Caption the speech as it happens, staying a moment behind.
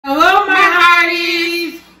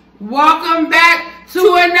Welcome back to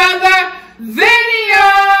another video.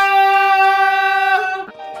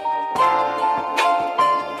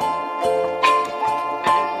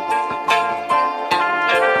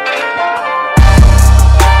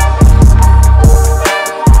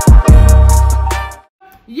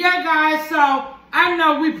 Yeah, guys, so I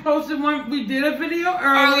know we posted one, we did a video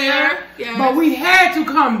earlier, yes. But we had to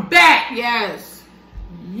come back. Yes.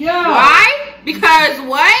 Yo. Why? Because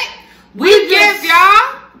what? We give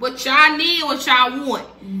y'all what y'all need, what y'all want.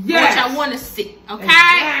 Yes. What y'all want to see. Okay?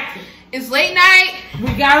 Exactly. It's late night.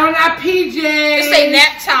 We got on our PJs. It's like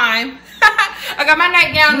nap time. I got my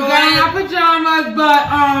nightgown on. We got on our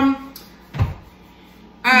pajamas,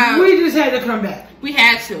 but we just had to come back. We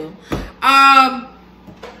had to.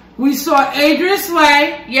 We saw ADRIENNE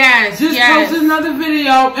Slay. Yes. Just posted another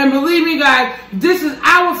video, and believe me, guys, this is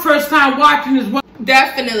our first time watching this.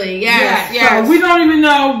 Definitely, yes. So we don't even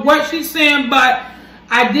know what she's saying, but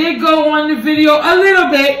I did go on the video a little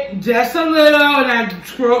bit, just a little, and I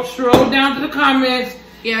scrolled down to the comments,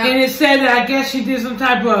 and it said that I guess she did some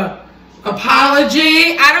type of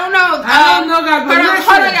apology. I don't know. I don't know, guys.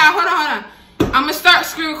 Hold on, y'all. Hold on. I'm gonna start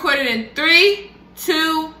screen recording in 3,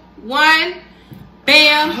 2, 1.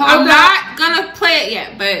 Bam. I'm not gonna play it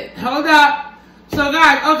yet, but hold up. So,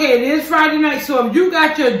 guys, okay, it is Friday night, so if you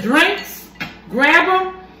got your drinks, grab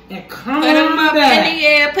them and come on back. Put them up in the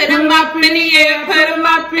air, put them up in the air, put them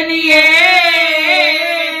up in the air.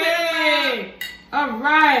 All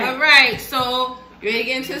right. All right, so you ready to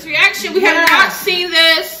get into this reaction? We have not seen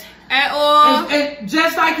this at all. And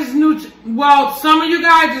just like it's new to, well, some of you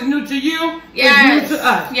guys is new to you. Yes. It's new to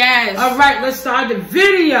us. Yes. All right, let's start the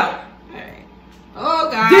video. All right. Oh,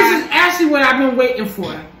 God. This is actually what I've been waiting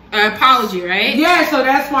for. An apology, right? Yeah, so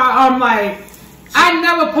that's why I'm like, I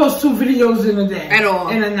never post 2 videos in a day. At all.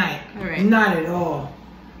 In a night. All right. Not at all.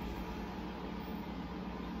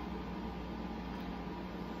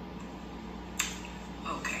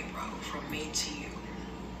 Okay, bro, from me to you.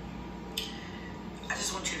 I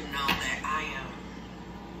just want you to know that I am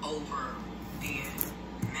over being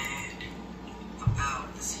mad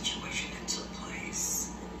about the situation that took place.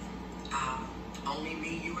 Only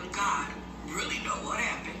me, you, and God really know what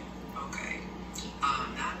happened, okay?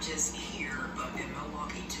 Not just here, but in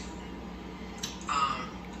Milwaukee too.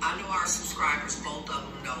 I know our subscribers, both of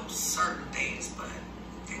them know certain things, but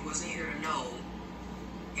they wasn't here to know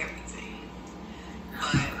everything.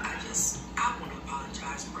 But I want to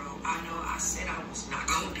apologize, bro. I know I said I was not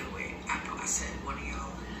going to do it. I know I said one of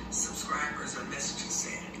y'all subscribers or messages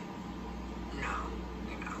said, no,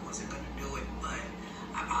 I wasn't going to do it, but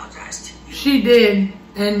I apologize to you. She did,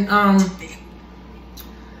 and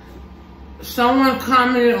someone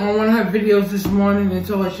commented on one of her videos this morning and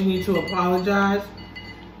told her she needs to apologize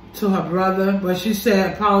to her brother, but she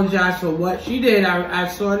said apologize for what she did. I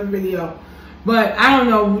saw the video, but I don't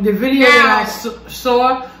know, the video that I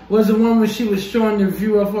saw was the one where she was showing the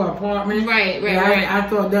view of her apartment. Right. I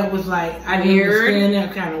thought that was like, I didn't understand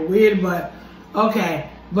that, kind of weird, but okay.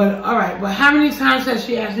 But all right, but how many times has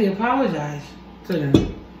she actually apologized to them?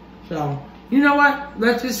 So, you know what?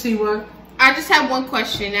 Let's just see what. I just have one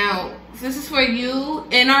question now. This is for you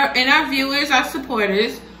and our viewers, our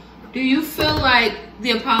supporters. Do you feel like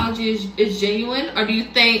the apology is genuine, or do you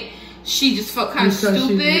think she just felt kind of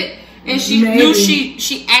stupid and she knew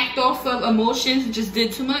she acted off of emotions and just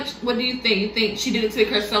did too much? What do you think? You think she did it to make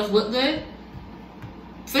herself look good?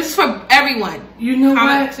 This is for everyone. You know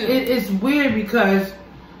what? It's weird because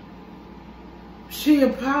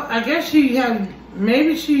I guess she had,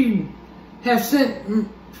 maybe she has sent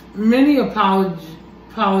many apologies,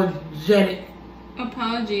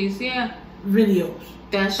 yeah, videos.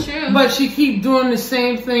 That's true. But she keep doing the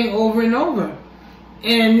same thing over and over.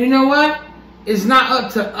 And you know what? It's not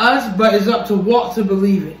up to us, but it's up to WALT to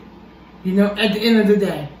believe it. You know, at the end of the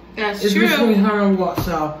day. That's true. It's between her and WALT,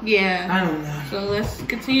 so yeah. I don't know. So let's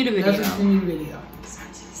continue the video. Let's continue the video.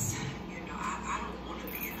 I don't want to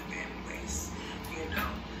be in a bad place.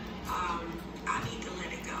 I need to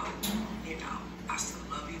let it go. I still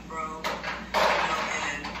love you, bro.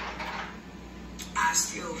 And I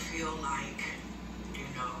still feel like,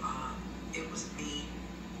 it was me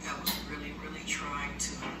that was really, really trying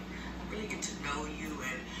to really get to know you,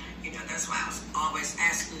 and that's why I was always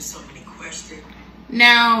asking you so many questions.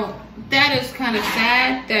 Now, that is kind of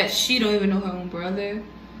sad that she don't even know her own brother.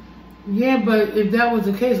 Yeah, but if that was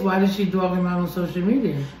the case, why did she dog him out on social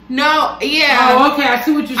media? No, yeah. Oh, okay. I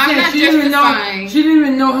see what you're saying. She didn't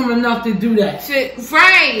even know him enough to do that.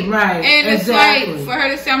 Right. And exactly. It's like, for her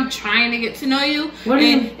to say, I'm trying to get to know you.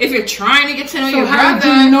 If you're trying to get to know your brother. So how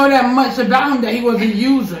did you know that much about him that he was a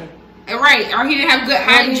user? Right, or he didn't have good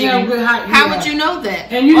hygiene. How would you know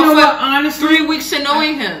that? And you know what, honestly, 3 weeks of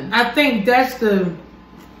knowing him. I think that's the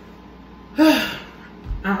I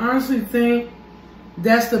honestly think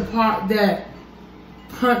that's the part that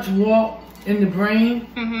punched Walt in the brain,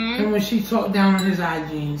 and when she talked down on his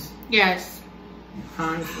hygienes. Yes.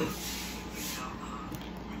 Honestly.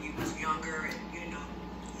 When you was younger, and you know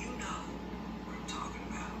what I'm talking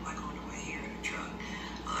about. Like on the way here in the truck,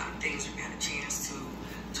 a lot of things we got a chance to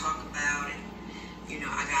talk about, and you know,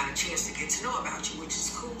 I got a chance to get to know about you, which is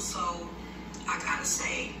cool. So I gotta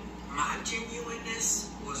say, my genuineness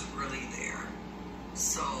was really there.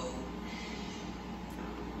 So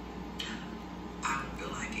I don't feel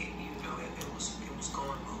like it. You know, it was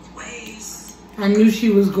going both ways. I knew she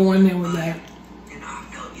was going there with that. You know, I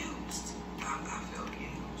felt used. I felt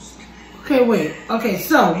used. Okay, wait. Okay,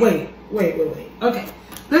 so wait. Okay,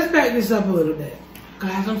 let's back this up a little bit,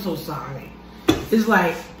 guys. I'm so sorry. It's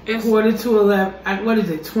like 11:45. What is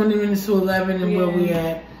it? 20 minutes to 11, and where we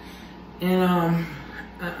at? And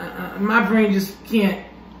my brain just can't.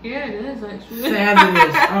 Yeah, it is actually. Fathom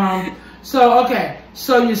this. So okay,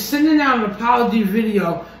 so you're sending out an apology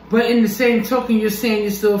video, but in the same token, you're saying you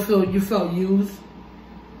still felt used.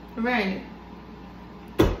 Right.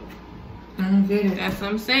 I don't get it. That's what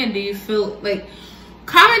I'm saying. Do you feel like?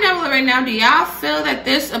 Comment down below right now. Do y'all feel that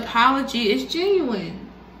this apology is genuine?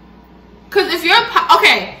 Because if you're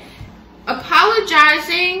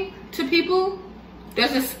apologizing to people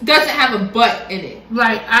doesn't have a but in it.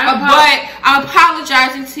 Like I'm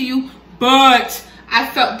apologizing to you, but I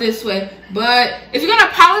felt this way. But if you're gonna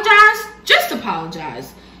apologize, just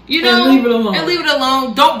apologize. You know, and leave it alone. And leave it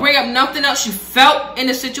alone. Don't bring up nothing else you felt in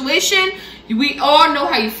the situation. We all know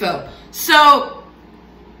how you felt. So,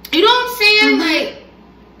 you know what I'm saying? Like,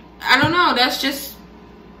 I don't know. That's just.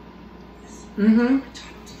 And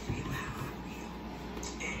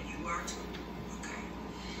you are too. Okay.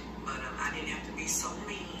 But I didn't have to be so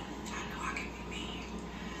mean. I know I can be mean.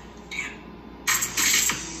 Damn.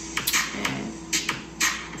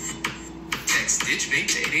 Text Ditch Vape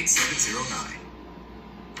to 88709.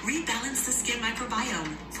 Rebalance the skin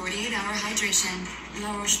microbiome. 48-hour hydration. La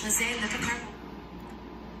Roche-Posay Lipicard.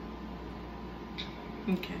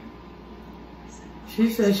 Okay. She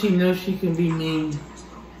says she knows she can be mean.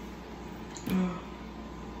 I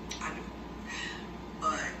do.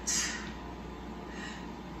 But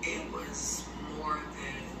it was more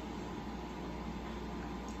than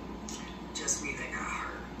just me that got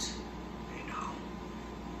hurt, you know,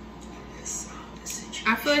 in this situation.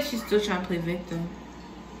 I feel like she's still trying to play victim.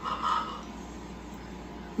 My mama.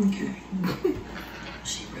 Okay.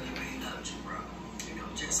 She really loved you, bro. You know,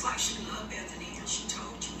 just like she loved Anthony, and she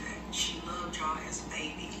told you that she loved y'all as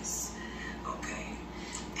babies. Okay.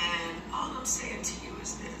 And all I'm saying to you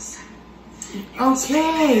is this.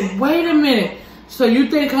 Okay, wait a minute. So you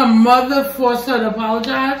think her mother forced her to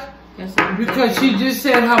apologize? That's what I'm because she just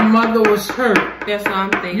said her mother was hurt. That's what I'm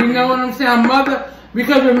thinking. You know what I'm saying? Her mother,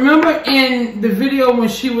 because remember in the video when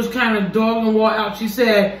she was kind of dogging Walt out, she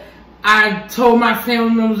said, I told my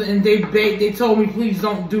family members and they told me please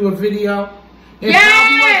don't do a video.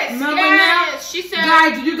 Yes, remember yes. Now? She said,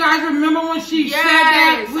 guys, do you guys remember when she said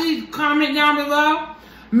that? Please comment down below.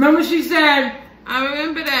 Remember she said, I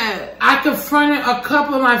remember that. I confronted a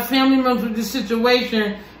couple of my family members with this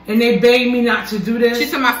situation and they begged me not to do this. She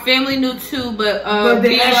said my family knew too, but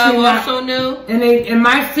they also knew. And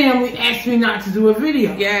my family asked me not to do a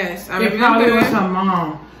video. Yes, I remember. It probably was her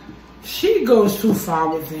mom. She goes too far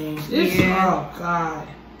with things. It's, oh, God.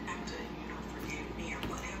 Forgive me or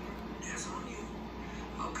whatever. That's on you.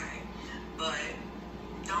 Okay. But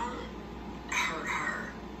don't hurt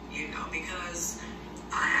her, you know, because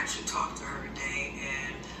I actually talked to her today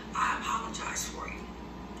and I apologize for you.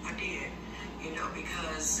 I did. You know,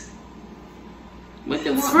 because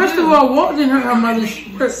first of all, Walt didn't hurt her mother.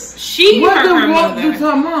 What did Walt do to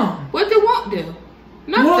her mom? What did Walt do?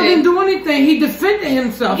 Nothing. Walt didn't do anything. He defended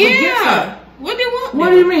himself against her. What did Walt do? What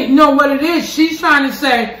do you mean? No, what it is, she's trying to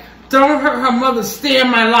say, don't hurt her mother, stay in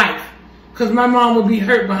my life. Because my mom will be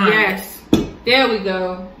hurt behind me. Yes. There we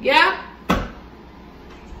go. Yeah.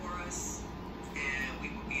 For us, and we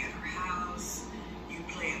would be at her house, you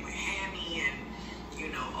playing with Hammy, and you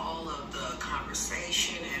know, all of the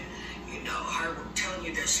conversation, and you know, her telling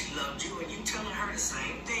you that she loved you, and you telling her the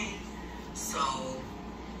same thing. So,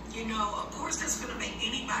 you know, of course that's going to make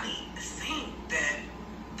anybody think that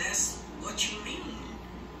that's what you mean.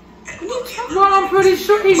 Well, I'm pretty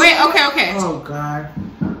sure he's... Wait, okay. Oh, God.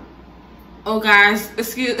 Oh, guys,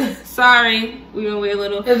 sorry. We're going to wait a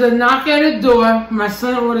little. There's a knock at the door. My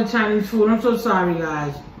son ordered Chinese food. I'm so sorry,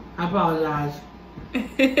 guys. I apologize.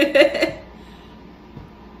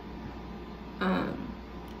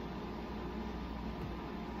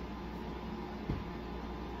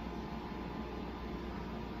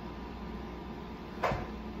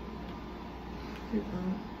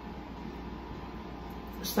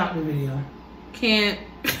 Stop the video. Can't.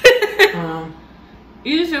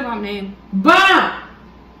 You just said my name. Bob!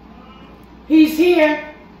 He's here.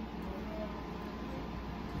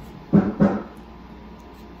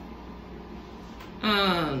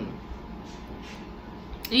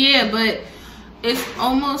 Yeah, but it's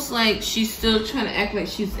almost like she's still trying to act like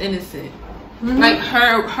she's innocent. Like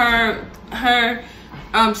her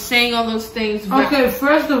saying all those things. Okay,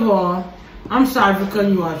 first of all, I'm sorry for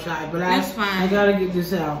cutting you off, Shy, but that's fine. I gotta get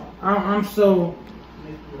this out. I'm so.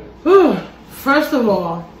 First of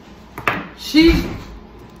all, she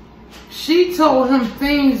told him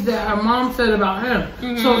things that her mom said about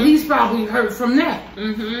him, so he's probably hurt from that.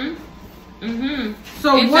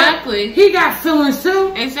 So exactly. What? He got feelings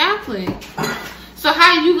too. Exactly. So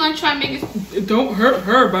how you gonna try to make it? Don't hurt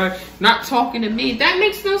her by not talking to me. That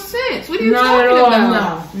makes no sense. What are you talking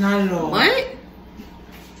about? No, not at all. What?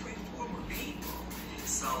 Former people.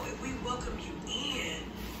 So if we welcome you in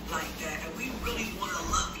like that, and we really want to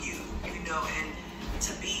love you, you know, and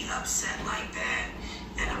to be upset like that,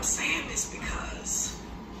 and I'm saying this because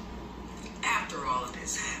after all of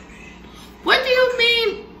this happened. What do you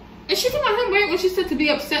mean? And she talking about him right when she said to be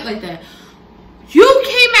upset like that. You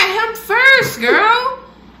came at him first, girl.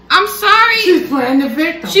 I'm sorry. She's playing the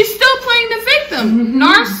victim. She's still playing the victim.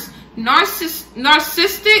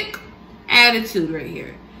 Narcissistic attitude right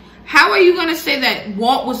here. How are you gonna say that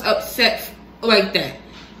Walt was upset like that?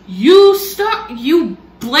 You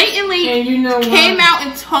blatantly and you know came out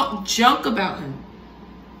and talked junk about him.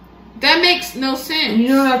 That makes no sense. And you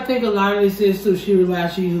know what I think a lot of this is too? She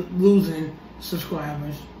realized she's losing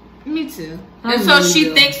subscribers. Me too. And so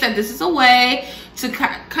she thinks that this is a way to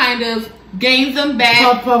kind of gain them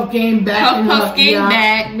back. Puff gain back. Puff gain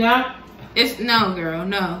back. Yeah. It's no, girl,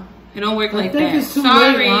 no. It don't work like that. I think it's too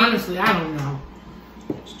late, honestly. I don't know.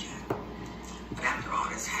 But after all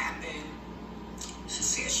this happened, she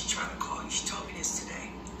said she tried to call you. She told me this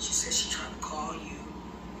today. She said she tried to call you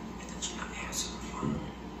and that you're not answering the phone.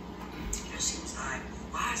 And she was like,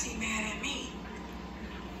 why is he mad at me?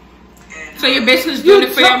 And, so you're basically just doing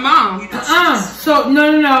it for your mom. So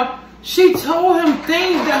no. She told him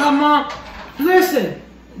things that her mom. Listen,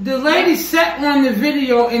 the lady sat on the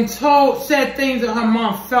video and said things that her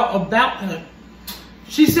mom felt about him.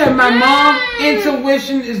 She said, "My mom's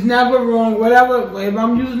intuition is never wrong. Whatever, if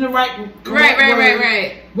I'm using the right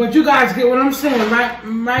word. But you guys get what I'm saying, right,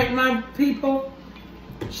 my people."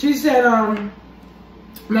 She said,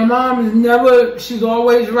 "My mom is never. She's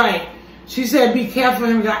always right." She said, "Be careful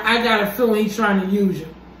him. I got a feeling he's trying to use you."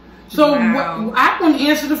 So I wouldn't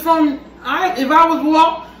answer the phone. If I was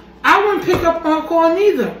Walt, I wouldn't pick up her call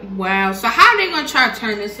neither. Wow. So how are they gonna try to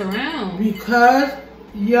turn this around? Because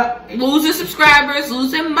losing subscribers,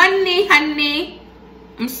 losing money, honey.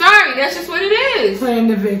 I'm sorry. That's just what it is. Playing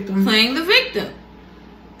the victim. Playing the victim.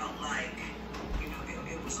 Like, you know,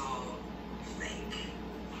 it was all fake.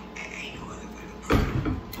 And ain't no other way to put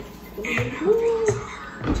it. And her feelings are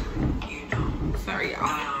hurt. Sorry,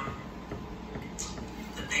 y'all.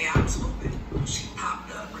 The day I was moving, she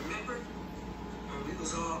popped up. Remember when we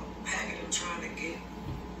was all packing and trying to get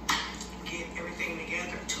everything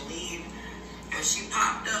together to leave, and she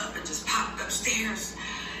popped up and just popped upstairs,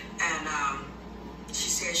 and she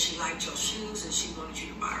said she liked your shoes and she wanted you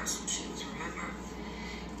to buy her some shoes. Remember?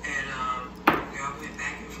 And y'all went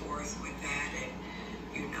back and forth with that,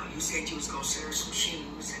 and you said you was gonna send her some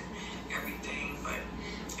shoes and everything, but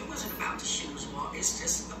it wasn't about the shoes, Walt. It's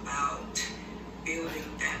just about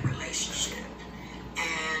building that relationship.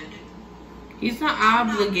 And he's not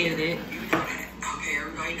obligated. You know that. Okay,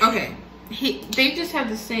 everybody knows. Okay. They just have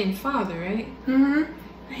the same father, right?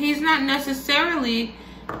 He's not necessarily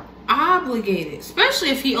obligated, especially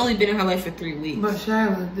if he only been in her life for 3 weeks. But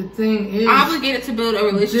Shyla, the thing is, obligated to build a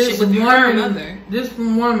relationship with her mother. This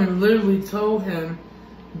woman literally told him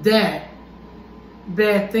that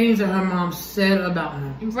bad things that her mom said about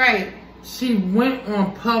him. Right. She went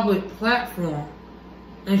on public platform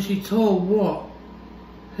and she told Walt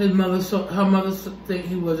her mother think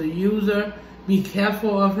he was a user, be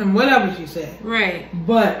careful of him, whatever she said. Right.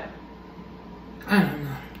 But I don't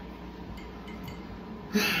know.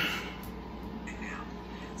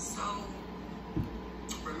 So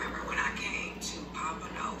remember when I came to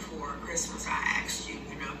Pompano for Christmas, I asked you,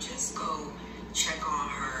 just go check on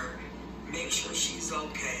her, make sure she's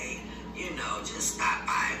okay, just stop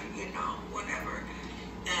by, whatever.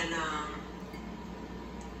 And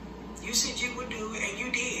you said you would do, and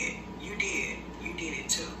you did it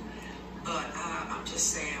too. But I'm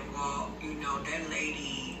just saying, well, that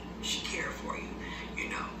lady, she cared for you,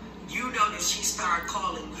 You know that she started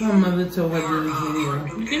calling you. Her mother told her to do this video.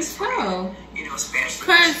 You can tell. You know, especially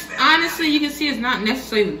because honestly, you can see it's not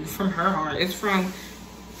necessarily from her heart. It's from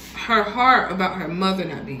her heart about her mother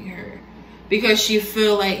not being here, because she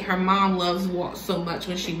feel like her mom loves Walt so much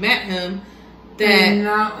when she met him. That and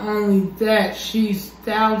not only that, she's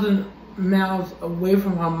 1,000 miles away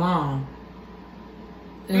from her mom,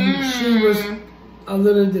 and she was a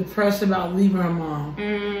little depressed about leaving her mom.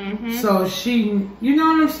 So she, you know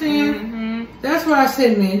what I'm saying? That's why I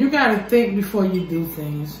said, man, you gotta think before you do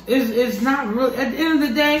things. It's not really, at the end of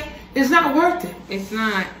the day, it's not worth it. It's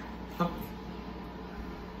not. Iowa,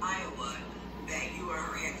 that you and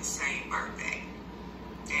her had the same birthday.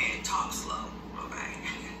 And talk slow, okay?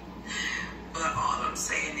 But all I'm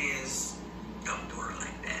saying is, don't do her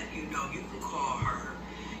like that. You know, you can call her,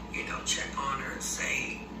 you know, check on her and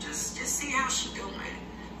say, just see how she's doing.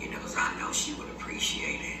 You know, because I know she would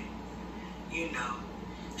appreciate it. You know,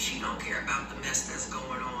 she don't care about the mess that's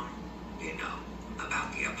going on, you know,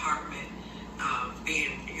 about the apartment,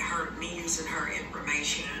 me using her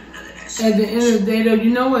information, none of that shit. At the end of the day, though, you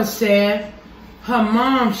know what's sad? Her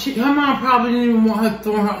mom probably didn't even want her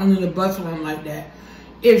throwing her under the bus or anything like that.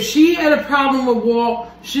 If she had a problem with Walt,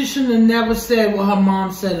 she shouldn't have never said what her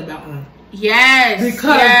mom said about him. Yes.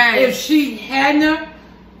 Because if she hadn't,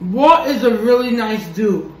 Walt is a really nice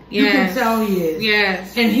dude. You can tell he is.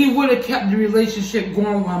 Yes. And he would have kept the relationship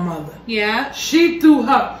going with her mother. Yeah. She's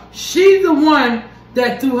the one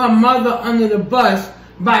that threw her mother under the bus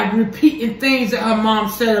by repeating things that her mom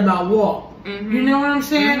said about Walt. You know what I'm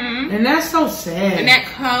saying? And that's so sad. And that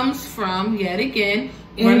comes from, yet again,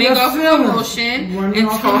 running off emotion and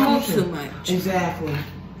talking too much. Exactly.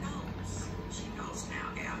 She knows now.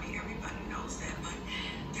 I mean, everybody knows that, but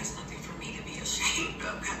there's nothing for me to be ashamed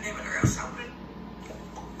of. God damn it, or else I would.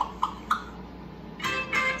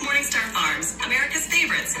 Morningstar Farms, America's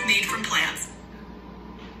favorites, made from plants.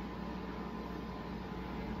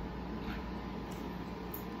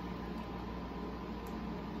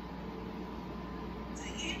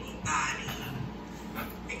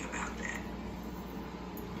 Think about that.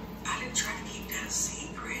 I didn't try to keep that a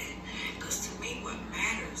secret, because to me what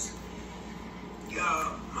matters,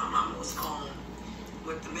 y'all, my mama was on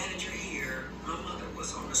with the manager here. My mother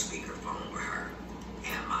was on the speakerphone with her,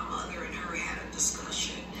 and my mother and her had a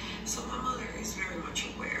discussion. So my mother is very much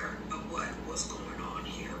aware of what was going on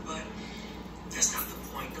here, but that's not the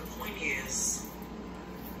point. The point is,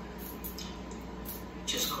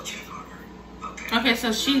 just go check on her. Okay,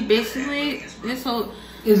 so she basically, this whole...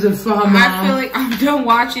 Is it for her mom? I feel like I'm done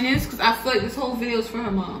watching this because I feel like this whole video is for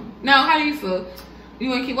her mom. Now, how do you feel? You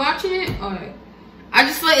want to keep watching it? Alright. I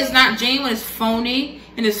just feel like it's not genuine, it's phony,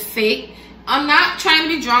 and it's fake. I'm not trying to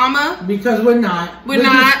be drama. Because we're not. We're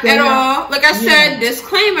not at all. Like I said,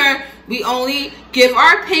 disclaimer, we only give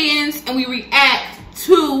our opinions and we react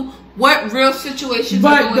to what real situations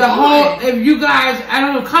are going on. If you guys, I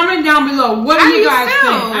don't know, comment down below. What do you guys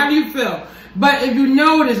think? How do you feel? But if you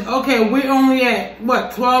notice, okay, we're only at,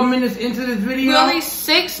 what, 12 minutes into this video? We're only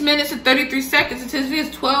 6 minutes and 33 seconds into this video.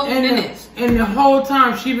 It's 12 minutes. And the whole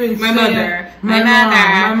time she been saying, my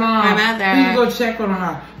mom. Please go check on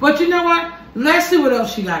her. But you know what? Let's see what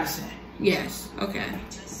else she got to say. Yes, okay.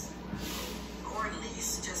 Or at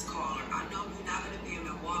least just call her. I know you're not going to be in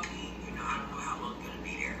Milwaukee. You know, I don't know how long you're going to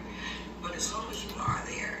be there. But as long as you are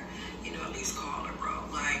there, you know, at least call her, bro.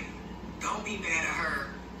 Like, don't be mad at her,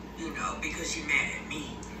 you know, because you're mad at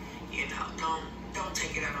me. You know, don't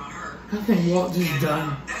take it out on her. I think Walt just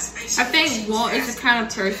done. I think Walt is the kind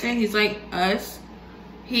of person, he's like us.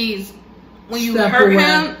 He's, when you Step hurt away.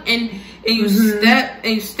 him and you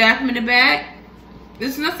stab him in the back,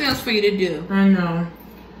 there's nothing else for you to do. I know.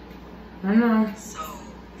 So,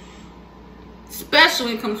 especially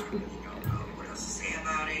when it comes to... I really don't know what else to say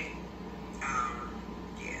about it.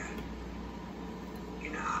 Yeah. You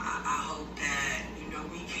know, I hope that, you know,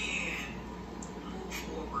 we can move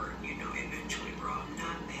forward, you know, eventually, bro. I'm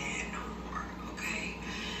not mad no more, okay?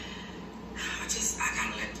 I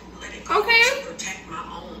gotta let it go. Okay. To protect my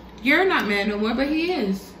own. You're not mad no more, but he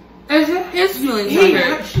is. His feelings are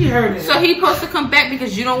hurt. She heard it. So he supposed to come back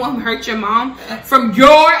because you don't want him to hurt your mom from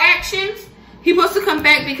your actions? He supposed to come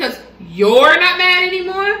back because you're not mad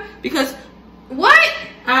anymore? Because what?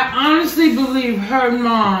 I honestly believe her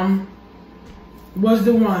mom was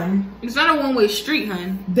the one. It's not a one-way street,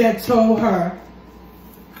 hun. That told her,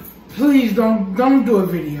 please don't do a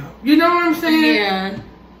video. You know what I'm saying? Yeah.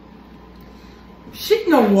 She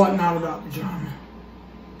know what not about the drama.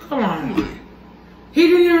 Come on. He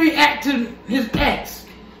didn't even react to his ex.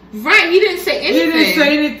 Right, he didn't say anything. He didn't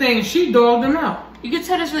say anything. She dogged him out. You can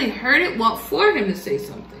tell this really hurt it for him to say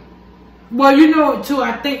something. Well, you know, too,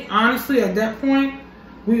 I think, honestly, at that point,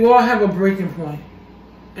 we all have a breaking point.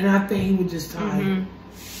 And I think he was just tired.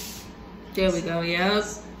 There we go, yep.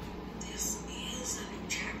 This is a new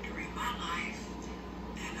chapter in my life,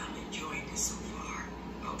 and I'm enjoying it so far.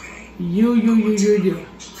 Okay? You.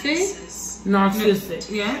 See? Narcissistic.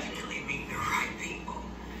 Yeah. Definitely meet the right people.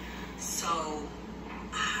 So,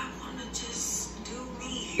 I want to just do me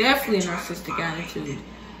here. Definitely a and try to narcissistic find attitude.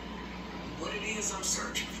 what it is I'm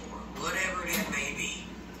searching for, whatever that may be.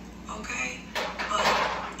 Okay? But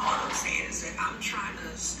all I'm saying is that I'm trying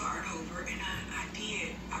to start over, and I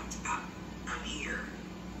did. I'm here.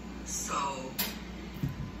 So,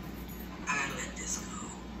 I gotta let this go.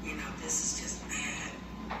 You know, this is just bad.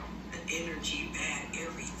 The energy, bad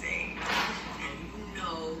everything. And you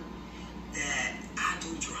know that I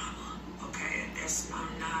do drama. Okay?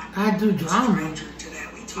 I'm not I do drama. stranger to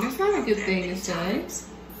that. We talked That's not a about good that thing many to say. times.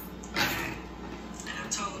 Okay? And I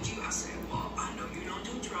told you, I said, well, I know you don't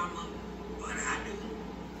do drama, but I do.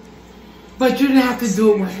 But you didn't have to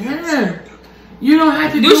do it with him. You don't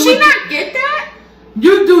have to do it. Do she with not get that?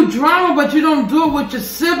 You do drama, but you don't do it with your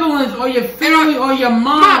siblings or your family or your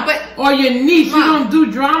mom or your niece. You don't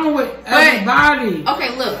do drama with everybody.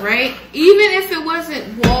 Okay, look, right? Even if it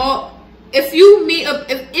wasn't Walt, if you meet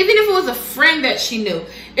even if it was a friend that she knew,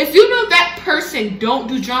 if you know that person don't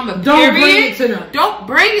do drama, Don't bring it to them. Don't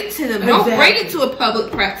bring it to them. Exactly. Don't bring it to a public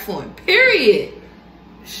platform. Period.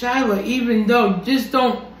 Shiloh, even though, just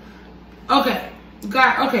don't. Okay,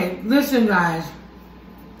 listen, guys.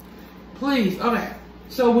 Please, okay.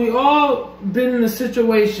 So we all been in a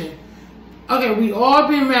situation. Okay, we all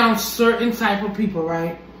been around certain type of people,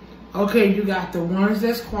 right? Okay, you got the ones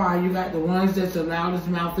that's quiet, you got the ones that's the loudest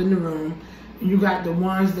mouth in the room, and you got the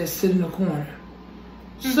ones that sit in the corner.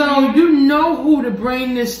 So you know who to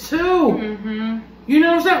bring this to. You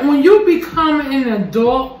know what I'm saying? When you become an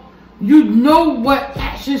adult, you know what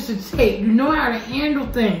actions to take. You know how to handle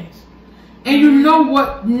things. And you know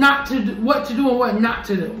what to do and what not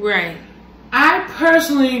to do. Right.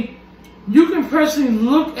 You can personally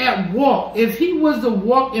look at Walt. If he was to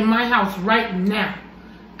walk in my house right now,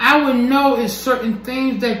 I would know it's certain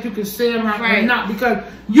things that you can say around or not, because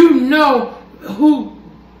you know who.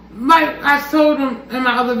 I told him in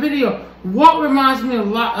my other video, Walt reminds me a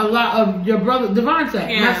lot of your brother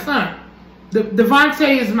Devontae, my son.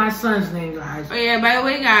 Devontae is my son's name, guys. Oh yeah, by the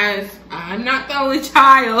way, guys, I'm not the only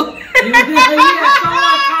child. Someone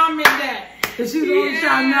comment that. Because she's the only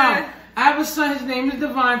child. No. I have a son, his name is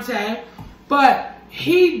Devontae. But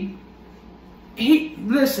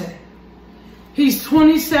listen, he's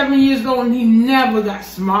 27 years old and he never got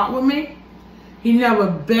smart with me. He never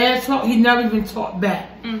bad talk. He never even talked back.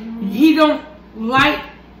 He don't like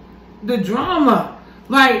the drama.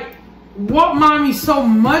 Like, Walt reminds me so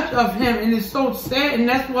much of him, and it's so sad, and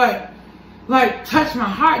that's what, like, touched my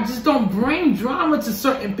heart. Just don't bring drama to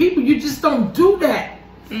certain people. You just don't do that.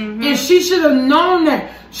 And she should have known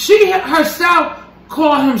that. She herself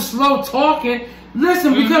called him slow talking.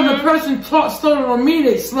 Listen, because the person talks slow don't mean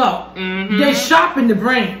they slow. They sharpen the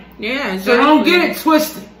brain. Yeah, exactly. So don't get it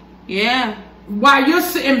twisted. Yeah. While you're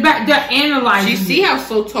sitting back there analyzing, you see how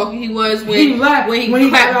slow talking he was when he clapped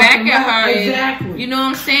back at her. Exactly. You know what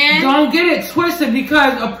I'm saying? Don't get it twisted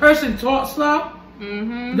because a person talks slow.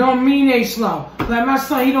 Don't mean they slow. Like my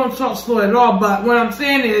son, he don't talk slow at all. But what I'm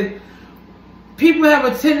saying is, people have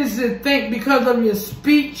a tendency to think because of your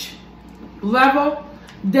speech level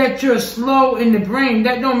that you're slow in the brain.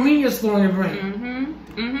 That don't mean you're slow in the brain.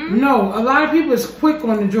 No, a lot of people is quick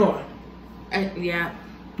on the jaw. Yeah.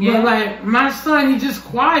 But like my son, he just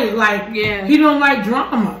quiet. Like he don't like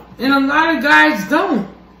drama, and a lot of guys don't.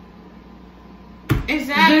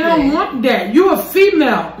 Exactly. They don't want that. You a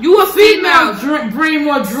female. Females bring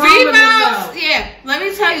more drama. Females, let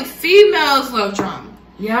me tell you, females love drama.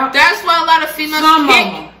 Yeah. That's why a lot of females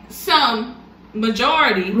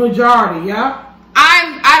majority.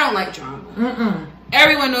 I don't like drama.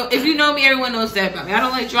 Everyone knows. If you know me, everyone knows that about me. I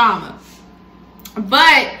don't like drama.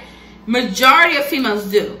 But majority of females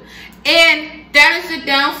do. And that is the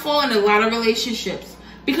downfall in a lot of relationships.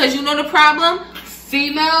 Because you know the problem?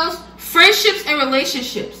 Friendships and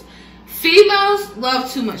relationships. Females love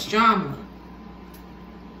too much drama.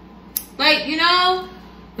 Like, you know?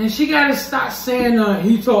 And she gotta stop saying,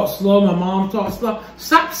 he talks slow, my mom talks slow.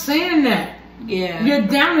 Stop saying that. Yeah. You're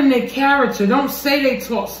down in their character. Don't say they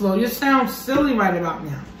talk slow. You sound silly right about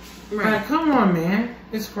now. Right. Like, come on, man.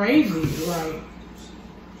 It's crazy. Like,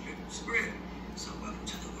 so welcome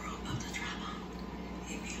to the world of the drama.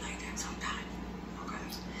 It be like that sometime. Okay.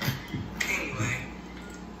 Anyway,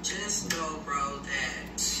 just know, bro,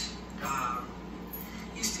 that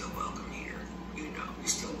you're still welcome here. You know, you're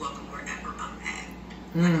still welcome wherever I'm at.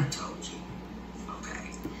 Like I told you.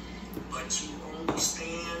 Okay. But you only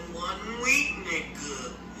stand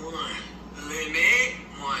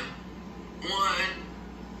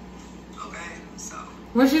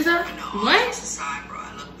What she said? What? Aside, bro,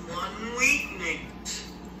 I look 1 week, nigga.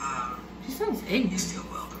 She sounds You're ignorant. still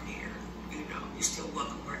welcome here. You know, you're still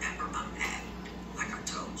welcome wherever I'm at. Like I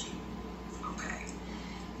told you. Okay?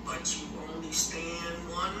 But you only stand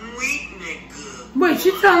 1 week, nigga. Wait,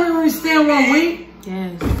 she telling me only stand 1 week?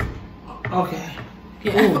 Yes. Okay.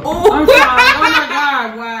 Yeah. Ooh. Oh. I'm sorry. Oh my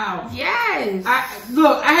God, wow. Yes.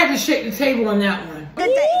 Look, I had to shake the table on that one.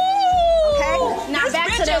 Okay, now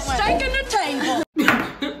back to that one. Shaking the table.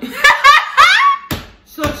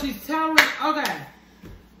 So she's telling me, okay.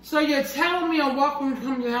 So you're telling me I'm welcome to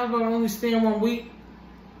come to your house, but I only stay 1 week?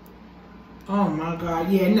 Oh my God,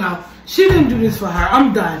 yeah, no. She didn't do this for her.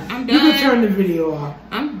 I'm done. I'm You done. can turn the video off.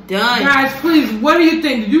 I'm done. Guys, please, what do you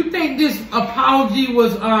think? Do you think this apology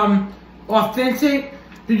was authentic?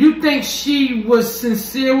 Do you think she was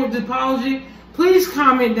sincere with the apology? Please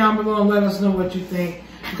comment down below and let us know what you think.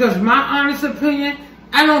 Because my honest opinion,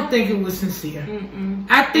 I don't think it was sincere.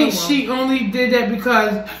 I think she only did that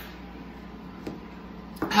because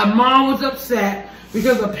her mom was upset.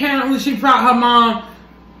 Because apparently her mom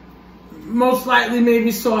most likely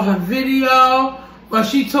maybe saw her video. Or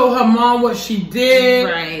she told her mom what she did.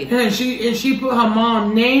 Right. And she put her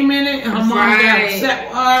mom's name in it. And her mom got upset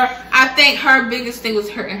with her. I think her biggest thing was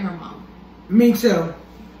hurting her mom. Me too.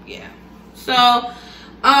 Yeah. So,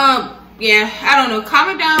 yeah, I don't know.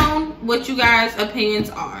 Comment down what you guys' opinions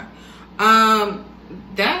are.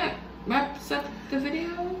 That wraps up the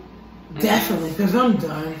video. Definitely, because I'm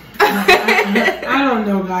done. I don't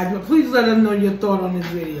know, guys, but please let us know your thought on this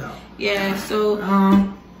video. Yeah, so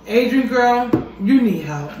Adrienne, girl, you need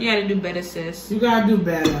help. you gotta do better, sis. You gotta do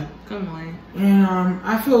better. Come on. And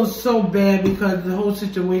I feel so bad because of the whole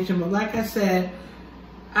situation. But like I said,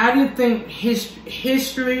 I didn't think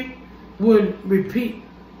history would repeat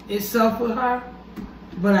itself with her.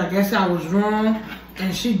 But I guess I was wrong.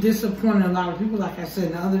 And she disappointed a lot of people, like I said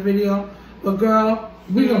in the other video. But girl,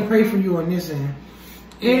 we're going to pray for you on this end.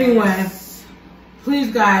 Anyway,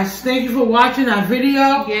 please guys, thank you for watching our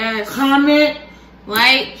video. Yes. Comment.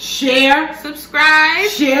 Like. Share. Subscribe.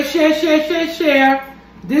 Share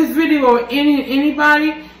this video with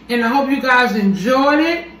anybody. And I hope you guys enjoyed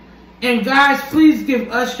it. And guys, please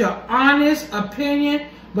give us your honest opinion.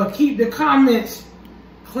 But keep the comments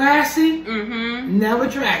classy. Never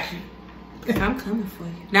trashy. I'm coming for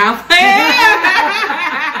you. Now I'm playing.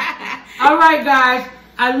 Alright guys,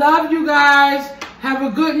 I love you guys. Have a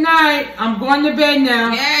good night. I'm going to bed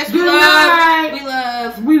now. Yes, good night.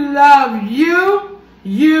 We love you,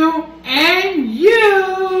 and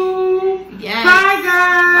you. Yes. Bye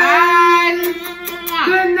guys.